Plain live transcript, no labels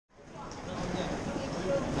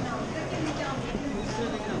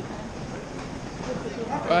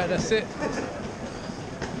Right, that's it.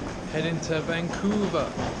 Heading to Vancouver.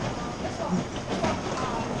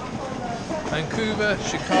 Vancouver,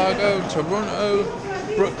 Chicago, Toronto,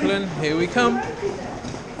 Brooklyn. Here we come.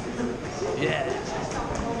 Yeah.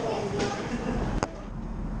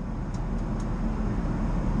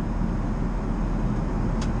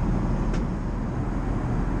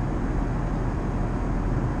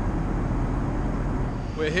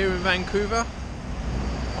 We're here in Vancouver,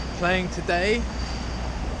 playing today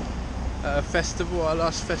at a festival, our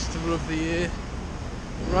last festival of the year.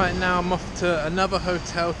 Right now I'm off to another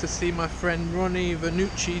hotel to see my friend Ronnie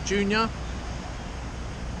Vanucci Jr.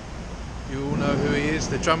 You all know who he is,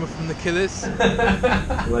 the drummer from the Killers.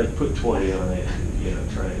 Like put 20 on it, you know,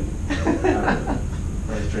 try and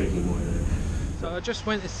I was drinking more than it. So I just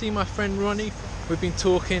went to see my friend Ronnie. We've been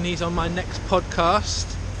talking, he's on my next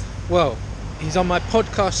podcast. Well, he's on my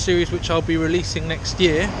podcast series which I'll be releasing next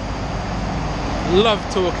year. Love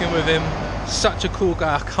talking with him, such a cool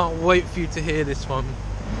guy. I can't wait for you to hear this one.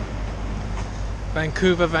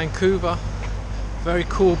 Vancouver, Vancouver, very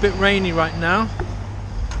cool, a bit rainy right now.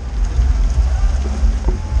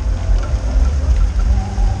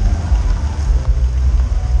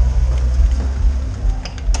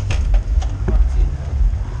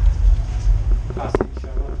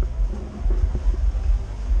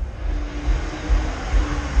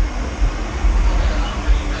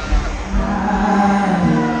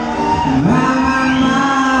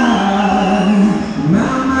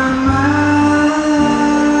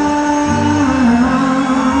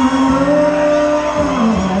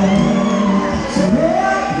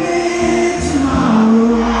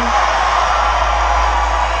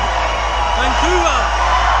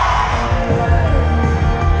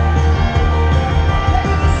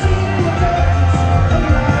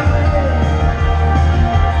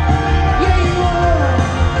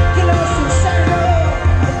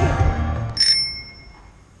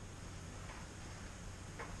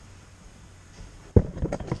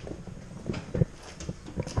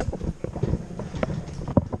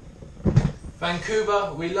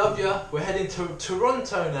 Vancouver, we love ya. We're heading to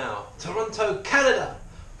Toronto now. Toronto, Canada.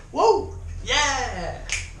 Whoa! Yeah!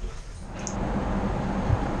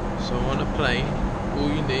 So on a plane, all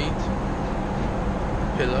you need,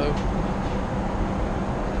 pillow.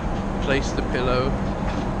 Place the pillow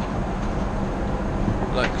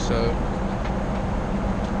like so.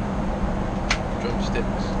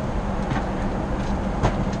 Drumsticks.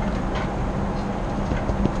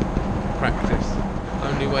 Practice.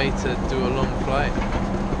 Only way to do a long flight.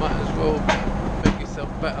 Might as well make yourself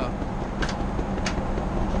better.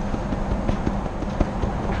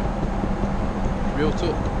 Real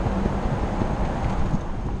talk.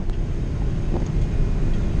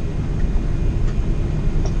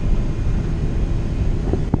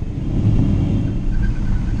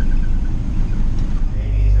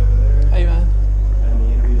 Hey man.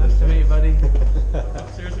 Nice to meet you, buddy.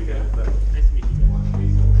 Seriously good. Nice to meet you.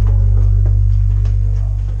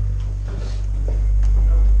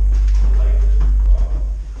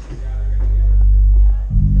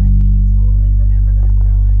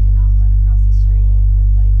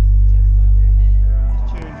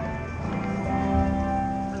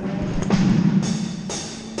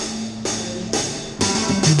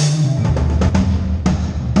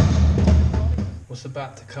 What's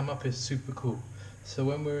about to come up is super cool. So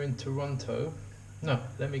when we were in Toronto, no,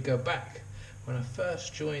 let me go back. When I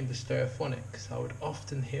first joined the Stereophonics, I would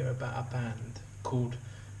often hear about a band called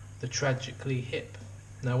The Tragically Hip.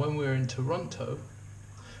 Now when we were in Toronto,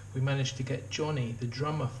 we managed to get Johnny, the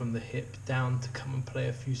drummer from The Hip, down to come and play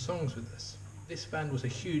a few songs with us. This band was a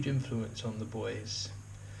huge influence on the boys.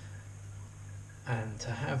 And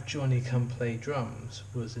to have Johnny come play drums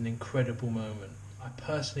was an incredible moment. I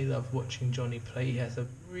personally love watching Johnny play. He has a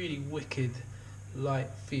really wicked,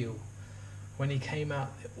 light feel. When he came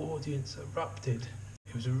out, the audience erupted.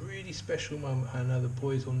 It was a really special moment. I know the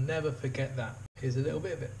boys will never forget that. Here's a little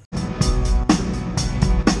bit of it.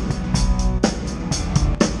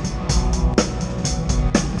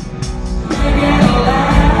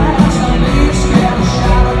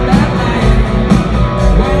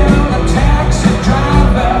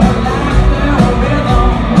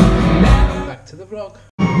 Back to the vlog.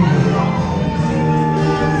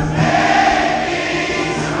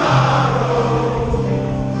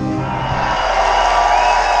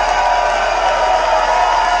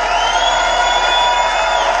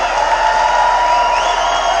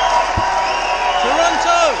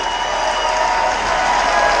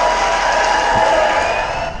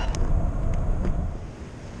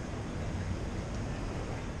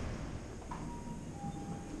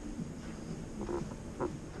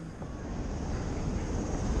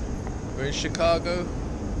 in Chicago,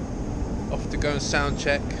 off to go and sound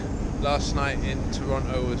check. Last night in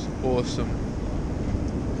Toronto was awesome.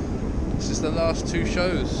 This is the last 2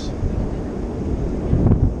 shows.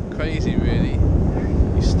 Crazy really.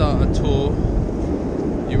 You start a tour,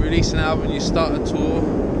 you release an album, you start a tour,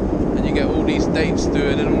 and you get all these dates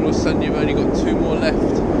through, and then all of a sudden you've only got 2 more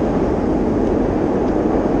left.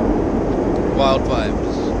 Wild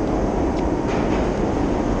vibes.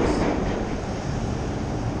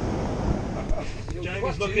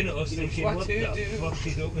 Jamie's looking at us thinking, what the fuck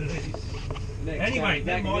is up with this? Anyway,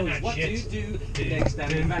 never mind that shit. Next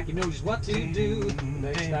time you vacuum notice what to do.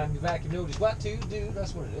 Next time you vacuum notice what to do.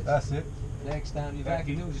 That's what it is. That's it. Next time you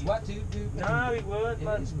vacuum notice what to do. No, it weren't,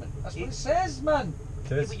 man. That's what it says, man.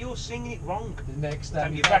 Yeah, but you're singing it wrong. The next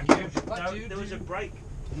time you vacuum, vacuum what no, to there was do. a break.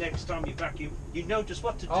 The next time you vacuum, you know just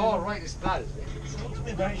what to do. Oh, right, it's that, isn't it? Come to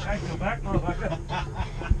me, mate, shake your back, motherfucker.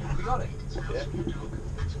 You got it? Yeah.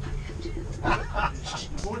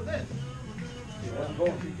 More then.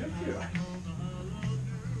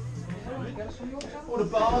 All the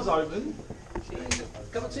bar's open.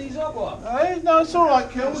 Cup of tea's up, what? Hey, no, it's all right,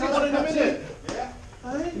 Kel. We'll get on in a minute. Yeah.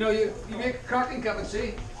 Hey? You know, you make a cracking cup of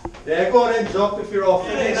tea. Yeah, go on then, Doc, if you're off.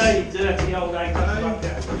 Hey, dirty old egg.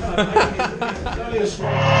 It's only a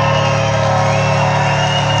small.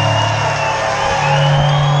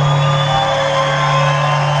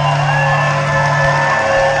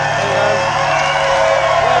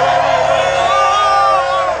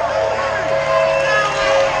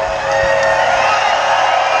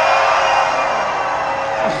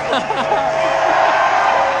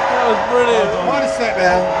 That was brilliant. Mind a sec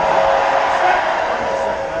there.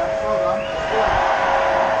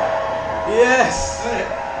 Yes!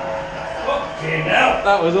 Fucking hell.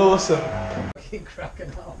 That was awesome. Keep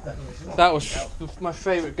cracking up. That was my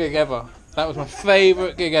favourite gig ever. That was my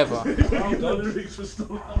favourite gig ever.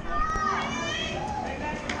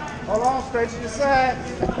 Hold on, straight to your set.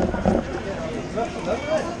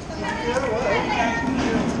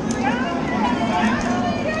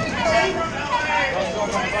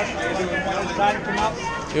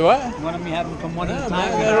 You what? One of me have them come one at No, a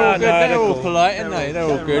man, time. they're all good. They're all polite, aren't they? They're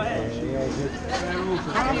all good.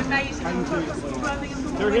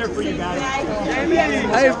 They're here for you guys.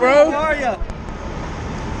 Hey, bro. How are you?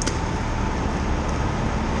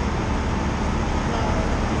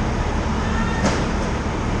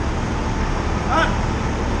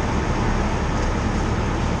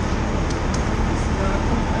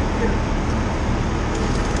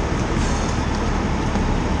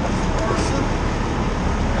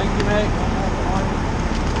 Thank you, mate.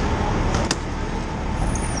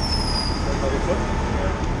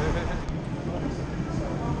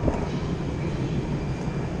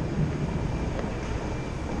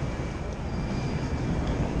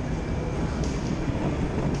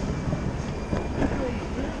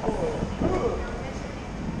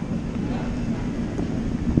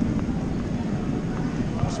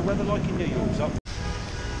 What's the weather like in New York? Up?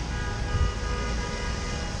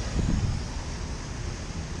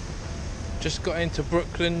 Just got into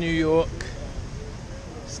Brooklyn, New York.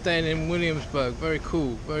 Staying in Williamsburg. Very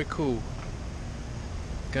cool, very cool.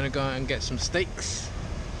 Gonna go out and get some steaks.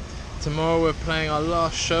 Tomorrow we're playing our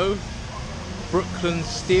last show. Brooklyn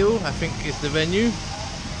Steel, I think is the venue.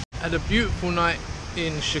 Had a beautiful night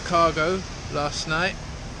in Chicago last night.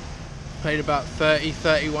 Played about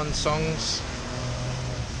 31 songs.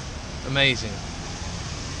 Amazing.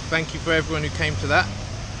 Thank you for everyone who came to that.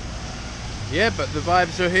 Yeah, but the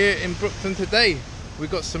vibes are here in Brooklyn today. We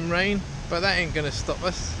got some rain, but that ain't gonna stop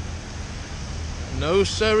us. No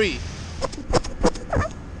siree.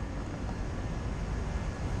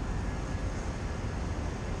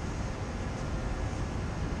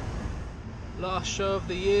 Last show of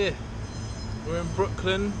the year. We're in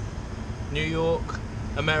Brooklyn, New York,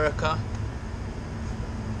 America.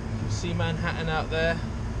 You can see Manhattan out there.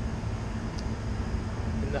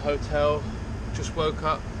 In the hotel. Just woke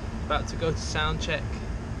up. About to go to sound check.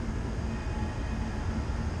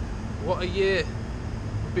 What a year.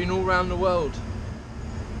 We've been all around the world.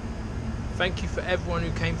 Thank you for everyone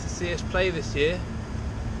who came to see us play this year.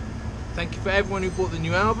 Thank you for everyone who bought the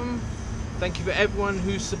new album. Thank you for everyone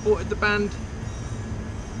who supported the band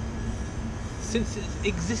since its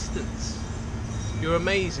existence. You're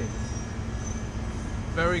amazing.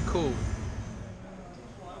 Very cool.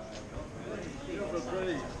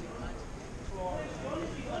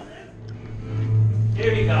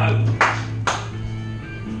 Here we go.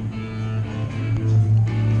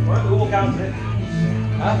 Right, we walk out to it.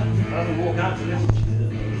 Huh? Right, we walk out to this.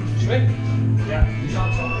 Should we? Yeah. You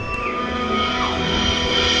shot something.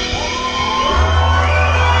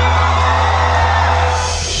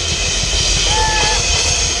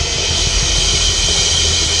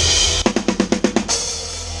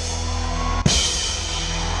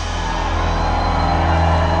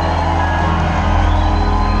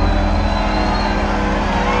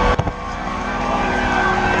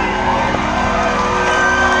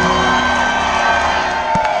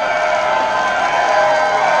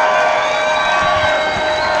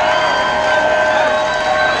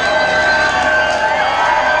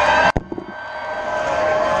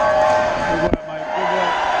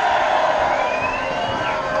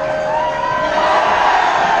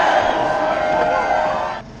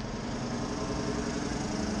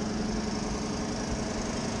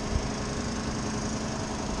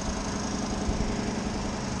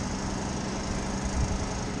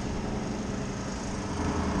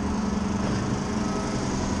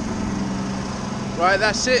 Right,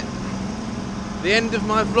 that's it. The end of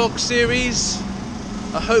my vlog series.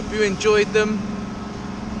 I hope you enjoyed them.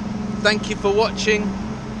 Thank you for watching.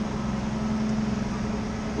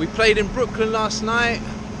 We played in Brooklyn last night.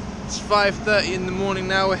 It's 5:30 in the morning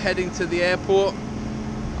now. We're heading to the airport.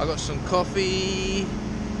 I got some coffee.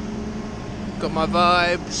 Got my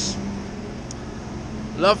vibes.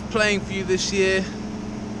 Loved playing for you this year.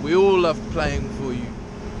 We all loved playing for you.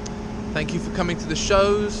 Thank you for coming to the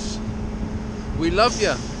shows. We love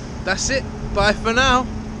you. That's it. Bye for now.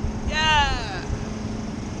 Yeah.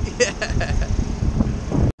 Yeah.